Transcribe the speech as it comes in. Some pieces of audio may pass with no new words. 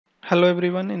Hello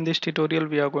everyone, in this tutorial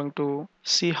we are going to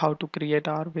see how to create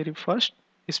our very first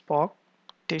Spock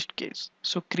test case.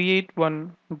 So create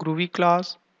one Groovy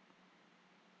class,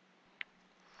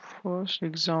 first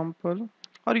example,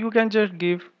 or you can just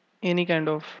give any kind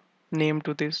of name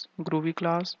to this Groovy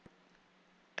class,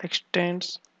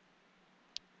 extends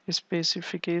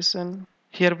specification.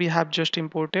 Here we have just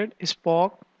imported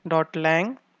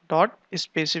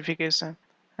spock.lang.specification,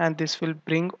 and this will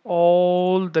bring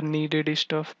all the needed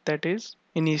stuff that is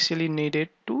initially needed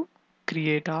to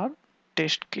create our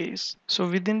test case. So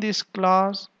within this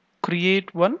class,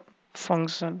 create one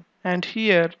function, and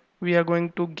here we are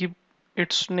going to give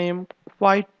its name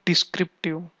quite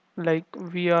descriptive, like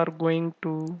we are going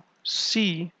to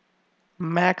see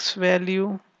max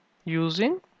value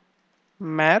using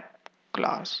math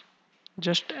class.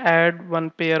 Just add one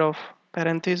pair of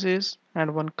parentheses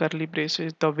and one curly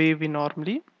braces the way we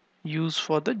normally use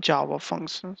for the Java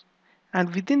functions.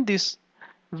 And within this,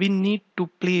 we need to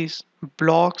place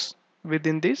blocks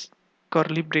within this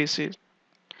curly braces.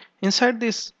 Inside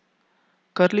this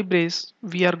curly brace,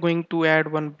 we are going to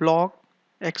add one block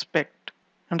expect,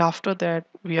 and after that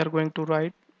we are going to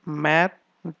write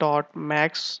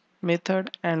math.max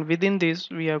method, and within this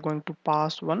we are going to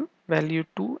pass one value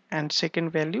 2 and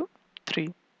second value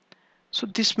 3. So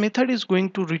this method is going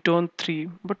to return 3,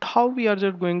 but how we are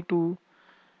just going to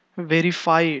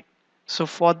verify it? So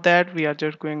for that we are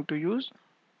just going to use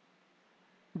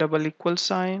double equal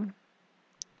sign,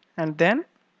 and then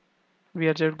we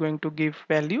are just going to give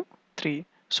value 3.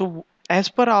 So as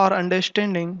per our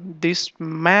understanding, this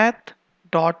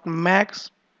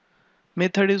math.max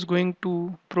method is going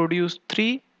to produce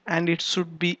 3 and it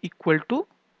should be equal to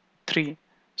 3.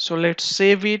 So let's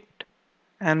save it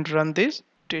and run this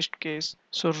test case.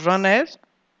 So run as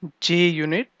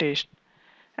JUnit test.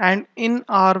 And in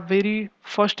our very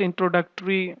first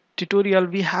introductory tutorial,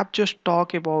 we have just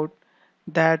talked about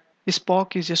that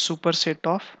Spock is a superset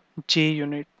of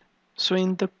JUnit. So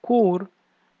in the core,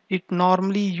 it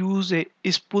normally use a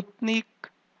Sputnik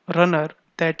runner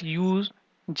that use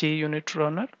JUnit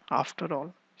runner after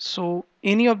all. So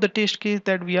any of the test case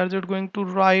that we are just going to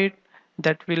write,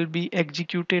 that will be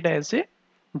executed as a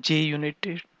JUnit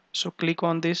test. So click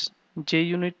on this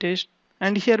JUnit test,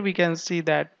 and here we can see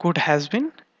that code has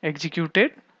been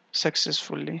executed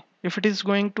successfully. If it is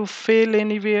going to fail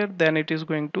anywhere, then it is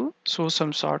going to show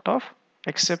some sort of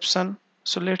exception.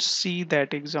 So let's see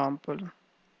that example.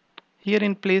 Here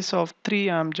in place of 3,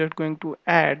 I'm just going to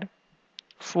add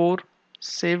 4,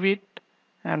 save it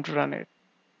and run it.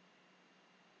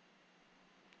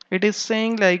 It is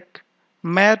saying like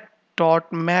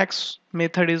math.max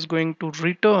method is going to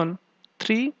return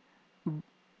 3,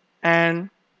 and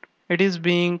it is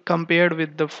being compared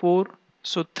with the 4.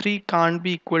 So 3 can't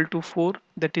be equal to 4,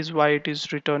 that is why it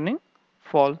is returning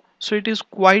false. So it is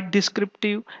quite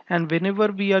descriptive, and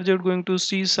whenever we are just going to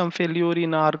see some failure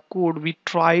in our code, we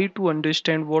try to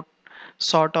understand what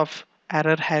sort of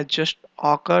error has just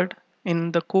occurred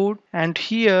in the code. And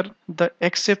here the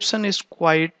exception is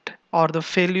quite, or the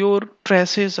failure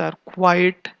traces are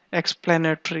quite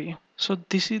explanatory. So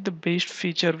this is the best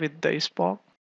feature with the Spock.